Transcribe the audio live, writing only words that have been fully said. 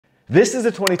This is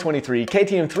a 2023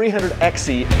 KTM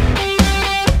 300XC.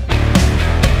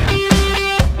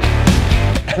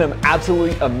 And I'm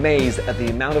absolutely amazed at the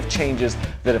amount of changes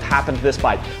that have happened to this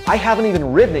bike. I haven't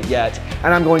even ridden it yet,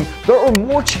 and I'm going, there are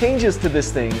more changes to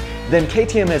this thing than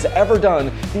KTM has ever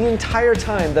done the entire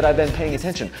time that I've been paying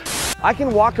attention. I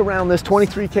can walk around this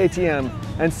 23 KTM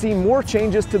and see more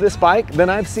changes to this bike than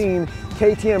I've seen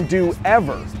KTM do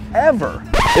ever.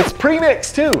 It's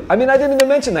pre-mixed too. I mean, I didn't even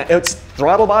mention that. It's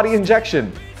throttle body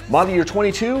injection. Model year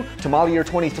 22 to model year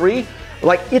 23.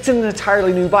 Like, it's an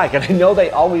entirely new bike, and I know they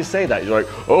always say that. You're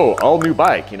like, oh, all new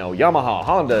bike, you know, Yamaha,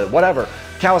 Honda, whatever,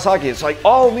 Kawasaki, it's like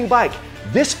all new bike.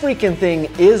 This freaking thing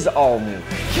is all new.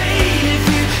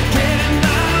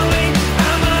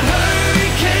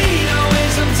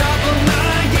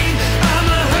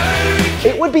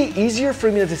 It would be easier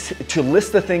for me to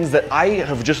list the things that I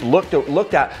have just looked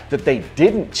at that they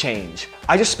didn't change.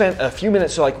 I just spent a few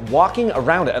minutes like walking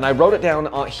around it, and I wrote it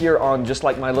down here on just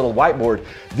like my little whiteboard.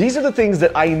 These are the things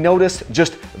that I noticed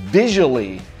just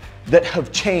visually that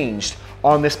have changed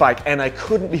on this bike, and I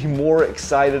couldn't be more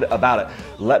excited about it.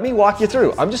 Let me walk you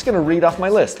through. I'm just gonna read off my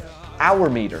list. Hour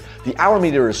meter. The hour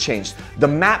meter has changed. The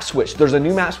map switch, there's a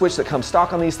new map switch that comes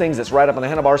stock on these things. It's right up on the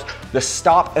handlebars. The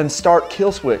stop and start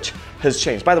kill switch has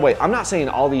changed. By the way, I'm not saying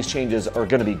all these changes are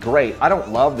gonna be great. I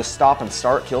don't love the stop and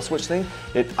start kill switch thing.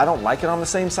 I don't like it on the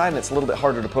same side, and it's a little bit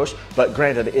harder to push, but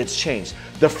granted, it's changed.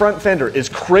 The front fender is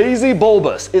crazy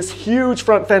bulbous. It's huge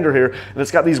front fender here, and it's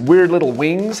got these weird little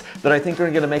wings that I think are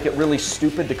gonna make it really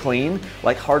stupid to clean,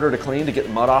 like harder to clean to get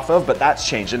mud off of, but that's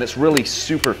changed, and it's really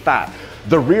super fat.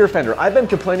 The rear fender, I've been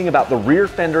complaining about the rear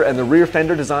fender and the rear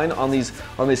fender design on these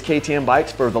KTM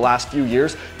bikes for the last few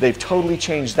years. They've totally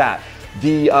changed that.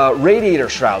 The radiator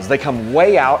shrouds, they come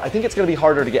way out. I think it's gonna be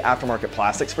harder to get aftermarket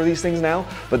plastics for these things now,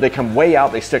 but they come way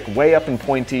out, they stick way up and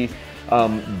pointy.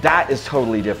 That is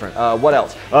totally different. What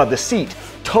else? The seat,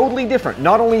 totally different.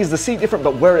 Not only is the seat different,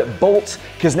 but where it bolts,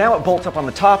 because now it bolts up on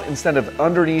the top instead of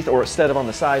underneath or instead of on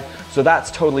the side. So that's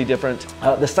totally different.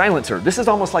 The silencer, this is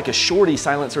almost like a shorty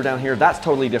silencer down here. That's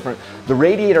totally different. The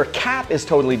radiator cap is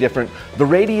totally different. The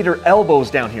radiator elbows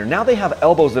down here. Now they have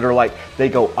elbows that are like, they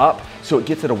go up, so it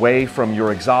gets it away from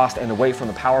your exhaust and away from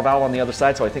the power valve on the other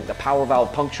side. So I think the power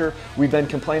valve puncture we've been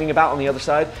complaining about on the other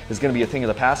side is gonna be a thing of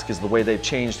the past because the way they've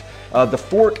changed. The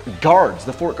fork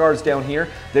guards down here,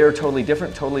 they're totally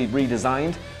different, totally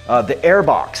redesigned. The air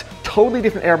box, totally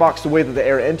different air box. The way that the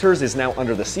air enters is now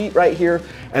under the seat right here,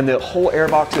 and the whole air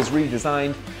box is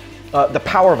redesigned. The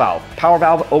power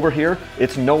valve over here,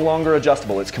 it's no longer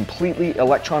adjustable. It's completely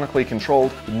electronically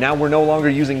controlled. Now we're no longer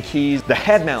using keys. The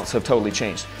head mounts have totally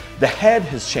changed. The head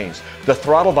has changed. The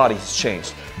throttle body has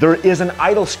changed. There is an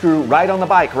idle screw right on the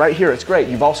bike, right here. It's great.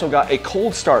 You've also got a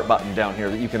cold start button down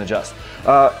here that you can adjust.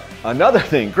 Another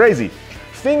thing, crazy.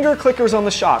 Finger clickers on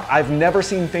the shock. I've never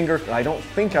seen I don't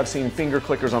think I've seen finger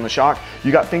clickers on the shock.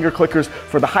 You got finger clickers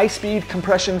for the high speed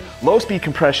compression, low speed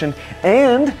compression,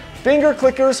 and finger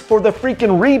clickers for the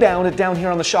freaking rebound down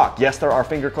here on the shock. Yes, there are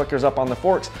finger clickers up on the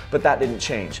forks, but that didn't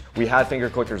change. We had finger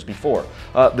clickers before.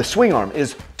 The swing arm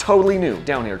is totally new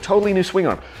down here. Totally new swing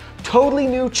arm. Totally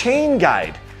new chain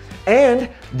guide. And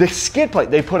the skid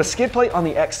plate. They put a skid plate on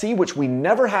the XC, which we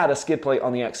never had a skid plate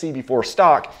on the XC before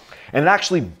stock. And it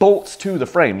actually bolts to the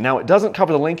frame. Now it doesn't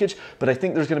cover the linkage, but I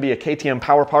think there's gonna be a KTM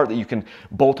power part that you can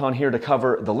bolt on here to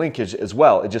cover the linkage as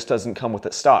well. It just doesn't come with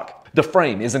it stock. The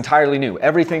frame is entirely new.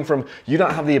 Everything from, you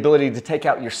don't have the ability to take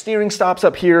out your steering stops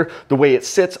up here, the way it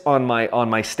sits on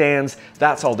my stands,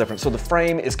 that's all different. So the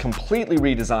frame is completely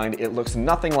redesigned. It looks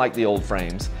nothing like the old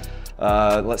frames.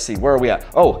 Let's see, where are we at?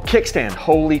 Oh, kickstand,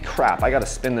 holy crap. I gotta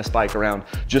spin this bike around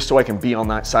just so I can be on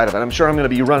that side of it. I'm sure I'm gonna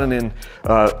be running in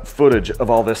footage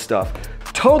of all this stuff.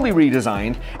 Totally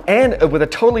redesigned, and with a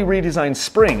totally redesigned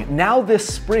spring. Now this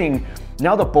spring,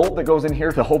 now the bolt that goes in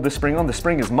here to hold this spring on, the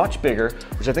spring is much bigger,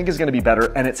 which I think is gonna be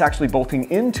better, and it's actually bolting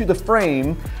into the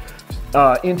frame,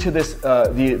 into this,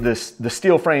 the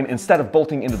steel frame, instead of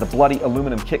bolting into the bloody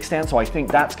aluminum kickstand. So I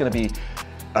think that's gonna be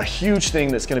a huge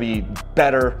thing that's gonna be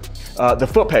better. The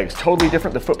foot pegs, totally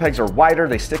different. The foot pegs are wider.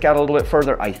 They stick out a little bit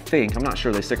further, I think. I'm not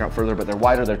sure they stick out further, but they're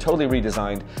wider. They're totally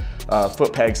redesigned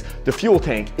foot pegs. The fuel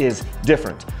tank is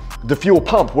different. The fuel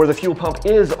pump, where the fuel pump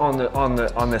is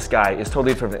on this guy, is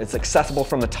totally different. It's accessible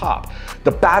from the top.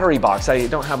 The battery box, I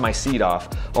don't have my seat off.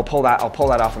 I'll pull that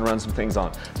off and run some things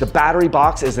on. The battery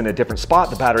box is in a different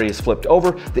spot. The battery is flipped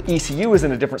over. The ECU is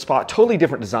in a different spot, totally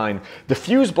different design. The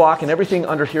fuse block and everything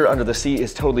under here, under the seat,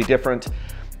 is totally different.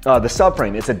 The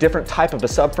subframe, it's a different type of a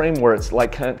subframe where it's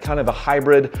like kind of a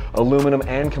hybrid aluminum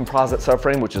and composite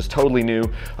subframe, which is totally new.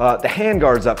 The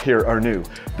handguards up here are new.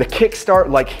 The kickstart,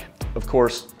 like of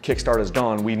course, kickstart is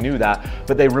gone. We knew that,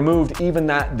 but they removed even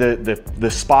that,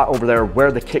 the spot over there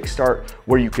where the kickstart,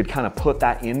 where you could kind of put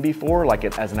that in before, like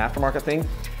as an aftermarket thing,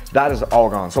 that is all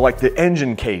gone. So like the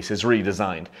engine case is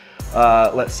redesigned.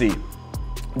 Let's see.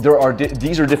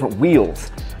 These are different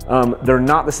wheels. They're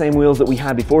not the same wheels that we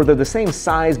had before. They're the same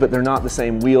size, but they're not the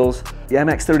same wheels. The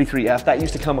MX-33F, that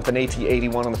used to come with an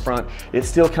AT81 on the front. It's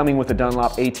still coming with the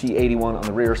Dunlop AT81 on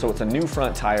the rear, so it's a new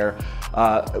front tire.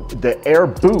 The air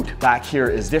boot back here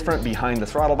is different behind the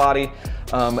throttle body.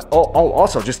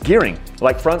 Also just gearing,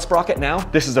 like front sprocket now,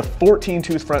 this is a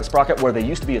 14-tooth front sprocket where they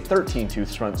used to be a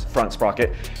 13-tooth front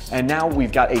sprocket, and now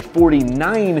we've got a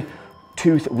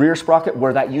 49-tooth rear sprocket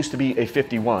where that used to be a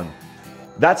 51.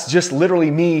 That's just literally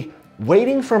me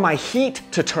waiting for my heat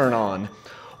to turn on,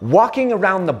 walking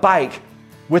around the bike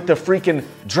with the freaking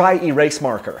dry erase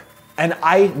marker. And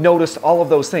I noticed all of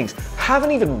those things.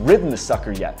 Haven't even ridden this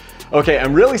sucker yet. Okay,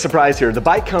 I'm really surprised here. The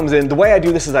bike comes in, the way I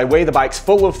do this is I weigh the bikes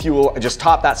full of fuel, I just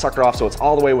top that sucker off so it's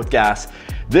all the way with gas.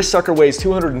 This sucker weighs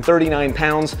 239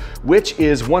 pounds, which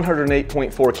is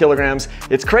 108.4 kilograms.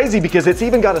 It's crazy because it's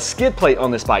even got a skid plate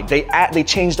on this bike. They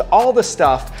changed all the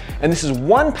stuff, and this is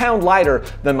 1 pound lighter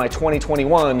than my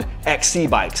 2021 XC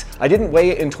bikes. I didn't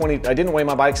weigh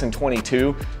my bikes in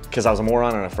 22 because I was a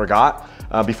moron and I forgot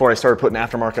before I started putting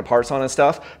aftermarket parts on and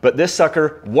stuff. But this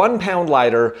sucker, 1 pound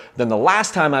lighter than the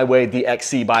last time I weighed the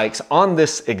XC bikes on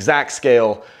this exact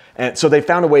scale. And so they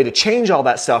found a way to change all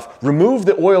that stuff, remove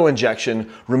the oil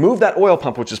injection, remove that oil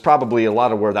pump, which is probably a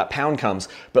lot of where that pound comes,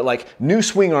 but like new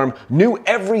swing arm, new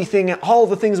everything, all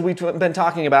the things we've been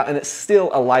talking about, and it's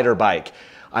still a lighter bike.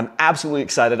 I'm absolutely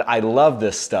excited. I love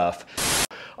this stuff.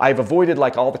 I've avoided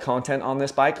like all the content on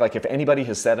this bike. Like if anybody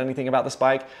has said anything about this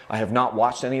bike, I have not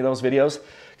watched any of those videos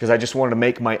because I just wanted to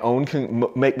make my own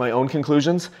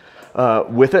conclusions.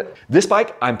 With it. This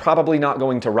bike, I'm probably not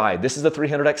going to ride. This is the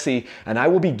 300XC, and I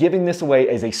will be giving this away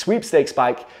as a sweepstakes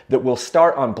bike that will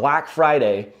start on Black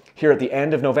Friday here at the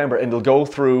end of November, and it'll go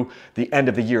through the end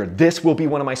of the year. This will be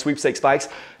one of my sweepstakes bikes.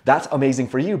 That's amazing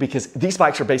for you because these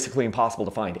bikes are basically impossible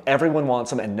to find. Everyone wants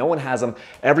them and no one has them.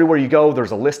 Everywhere you go, there's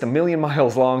a list a million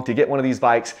miles long to get one of these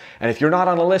bikes. And if you're not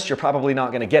on a list, you're probably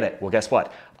not gonna get it. Well, guess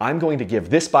what? I'm going to give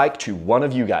this bike to one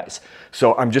of you guys.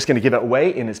 So I'm just gonna give it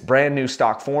away in its brand new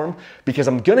stock form because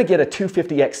I'm gonna get a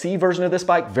 250XC version of this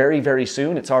bike very, very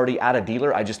soon. It's already at a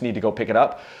dealer. I just need to go pick it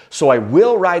up. So I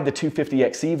will ride the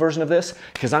 250XC version of this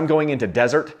because I'm going into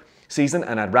desert season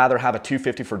and I'd rather have a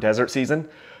 250 for desert season.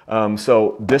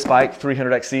 So this bike,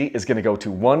 300XC, is gonna go to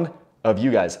one of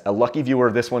you guys, a lucky viewer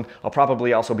of this one. I'll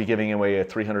probably also be giving away a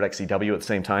 300XCW at the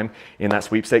same time in that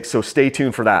sweepstakes, so stay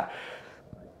tuned for that.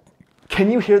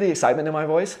 Can you hear the excitement in my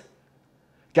voice?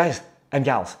 Guys and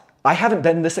gals, I haven't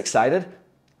been this excited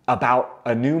about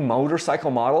a new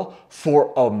motorcycle model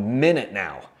for a minute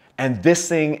now. And this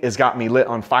thing has got me lit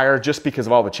on fire just because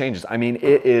of all the changes. I mean,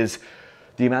 it is,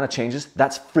 the amount of changes,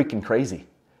 that's freaking crazy.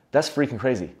 That's freaking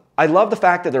crazy. I love the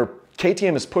fact that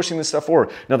KTM is pushing this stuff forward.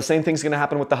 Now the same thing's gonna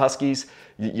happen with the Huskies.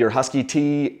 Your Husky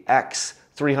TX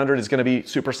 300 is gonna be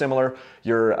super similar.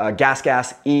 Your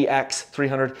Gas EX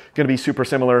 300 gonna be super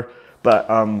similar. But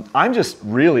I'm just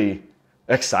really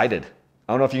excited.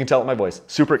 I don't know if you can tell it in my voice.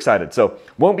 Super excited. So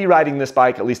won't be riding this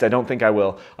bike, at least I don't think I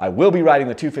will. I will be riding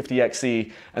the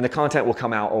 250XC, and the content will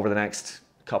come out over the next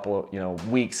couple of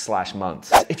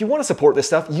weeks/months. If you want to support this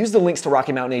stuff, use the links to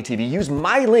Rocky Mountain ATV. Use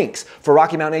my links for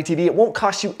Rocky Mountain ATV. It won't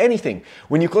cost you anything.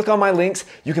 When you click on my links,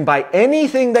 you can buy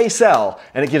anything they sell,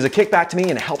 and it gives a kickback to me,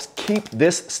 and it helps keep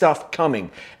this stuff coming.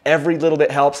 Every little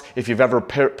bit helps. If you've ever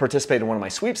participated in one of my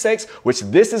sweepstakes, which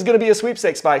this is going to be a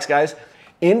sweepstakes bikes, guys,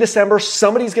 in December,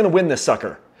 somebody's going to win this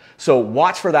sucker. So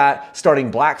watch for that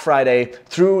starting Black Friday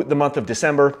through the month of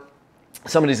December.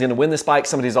 Somebody's gonna win this bike.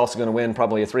 Somebody's also gonna win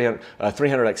probably a 300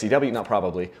 XCW, not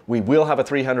probably. We will have a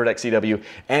 300 XCW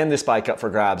and this bike up for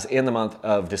grabs in the month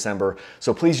of December.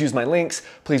 So please use my links.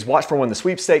 Please watch for when the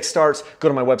sweepstakes starts. Go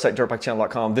to my website,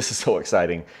 dirtbikechannel.com. This is so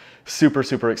exciting. Super,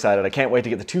 super excited. I can't wait to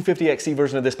get the 250XC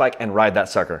version of this bike and ride that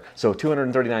sucker. So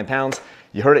 239 pounds.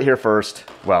 You heard it here first.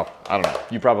 Well, I don't know.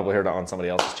 You probably heard it on somebody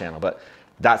else's channel, but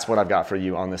that's what I've got for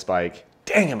you on this bike.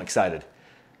 Dang, I'm excited.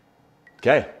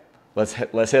 Okay. Let's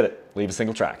hit it. Leave a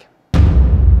single track.